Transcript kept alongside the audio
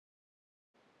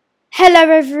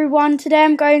Hello everyone, today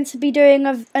I'm going to be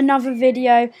doing another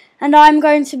video and I'm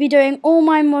going to be doing all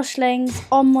my moshlings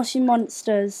on Moshi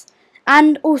monsters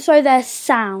and also their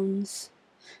sounds.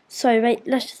 So wait,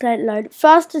 let's just let it load.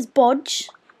 First is Bodge.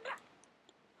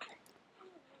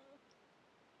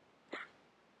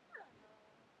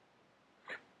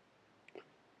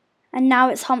 And now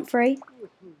it's Humphrey.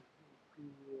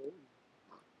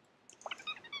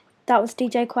 That was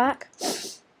DJ Quack.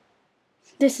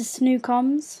 This is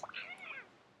Snoocoms.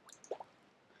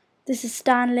 This is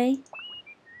Stanley.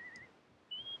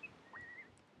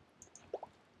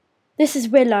 This is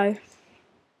Willow.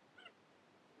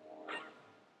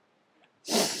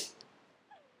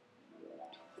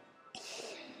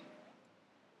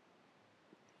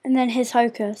 And then here's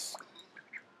Hocus.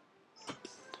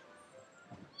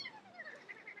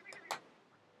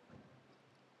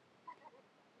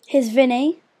 Here's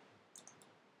Vinny.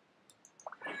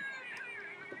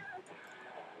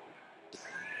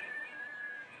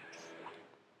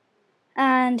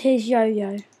 And here's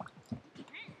Yo-Yo.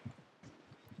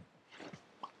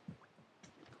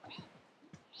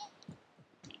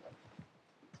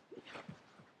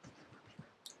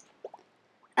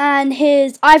 And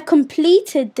I've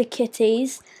completed the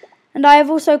kitties, and I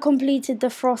have also completed the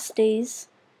frosties.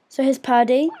 So here's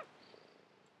Purdy,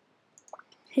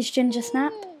 here's Ginger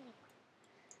Snap,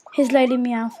 here's Lady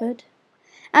Meowford,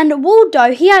 and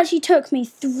Waldo. He actually took me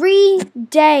 3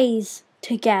 days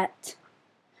to get,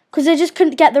 because I just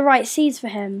couldn't get the right seeds for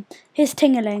him. Here's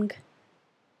Tingaling.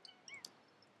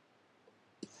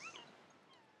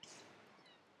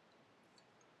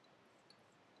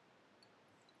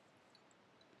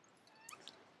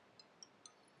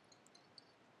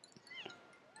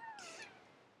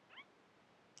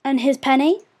 And here's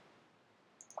Penny.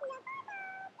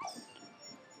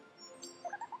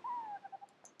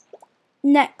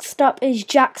 Next up is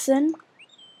Jackson.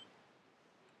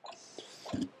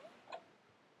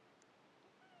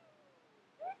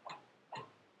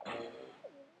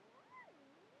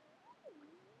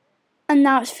 And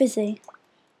now it's Fizzy.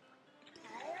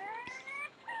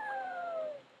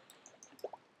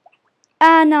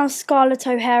 And now Scarlett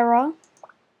O'Hara.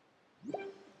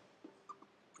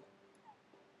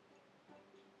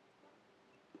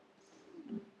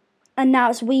 And now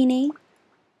it's Weenie.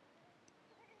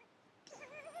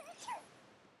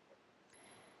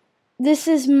 This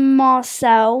is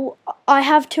Marcel. I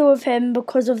have 2 of him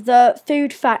because of the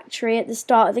food factory at the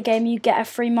start of the game. You get a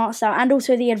free Marcel and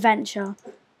also the adventure.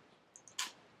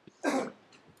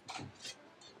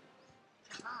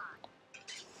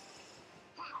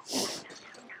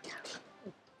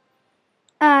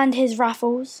 And his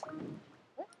Raffles.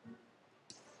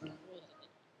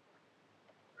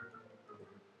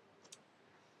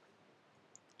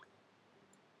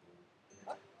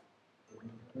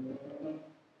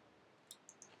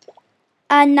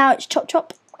 And now it's Chop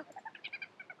Chop.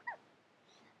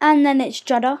 And then it's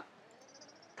Judder.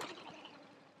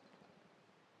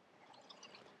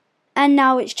 And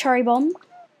now it's Cherry Bomb.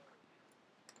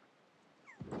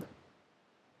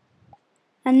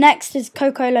 And next is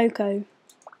Coco Loco.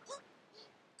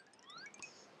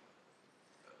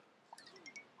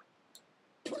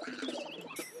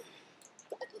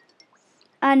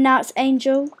 And now it's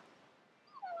Angel.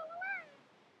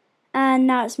 And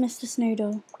now it's Mr.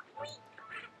 Snoodle.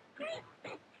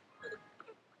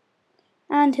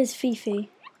 And his Fifi.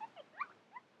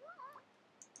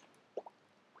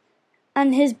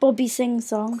 And his Bobby Sing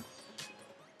Song.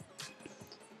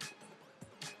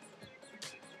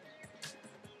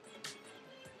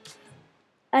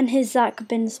 And his Zach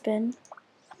Bin Spin.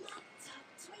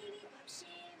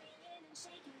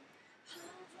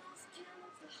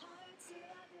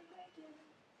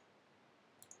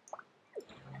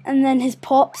 And then his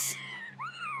Pops.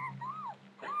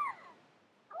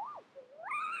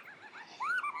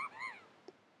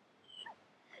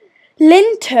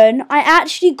 Linton, I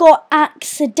actually got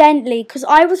accidentally because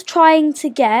I was trying to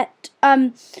get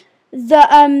I'm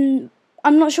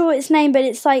not sure what its name, but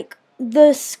it's like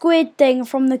the squid thing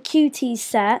from the Cuties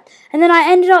set, and then I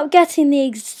ended up getting the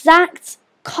exact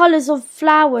colours of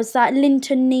flowers that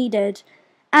Linton needed,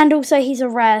 and also he's a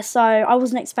rare, so I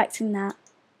wasn't expecting that.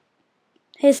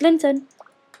 Here's Linton.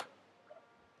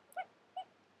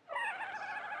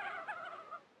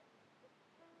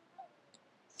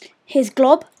 Here's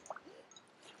Glob.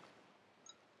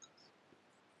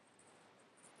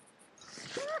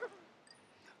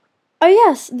 Oh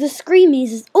yes, the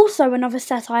Screamies is also another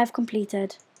set I have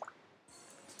completed.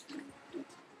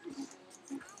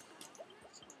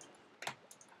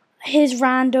 Here's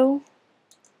Randall.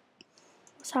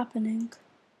 What's happening?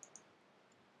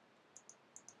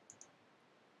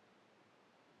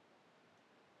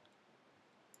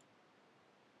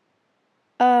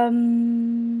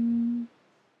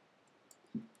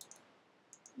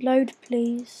 Load,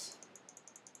 please.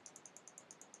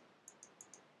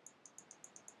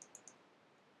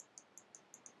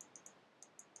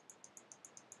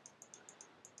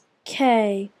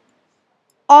 Okay.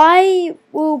 I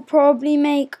will probably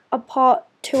make a part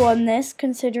 2 on this,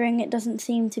 considering it doesn't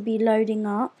seem to be loading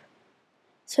up.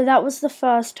 So that was the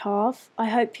first half. I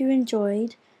hope you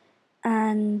enjoyed,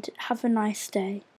 and have a nice day.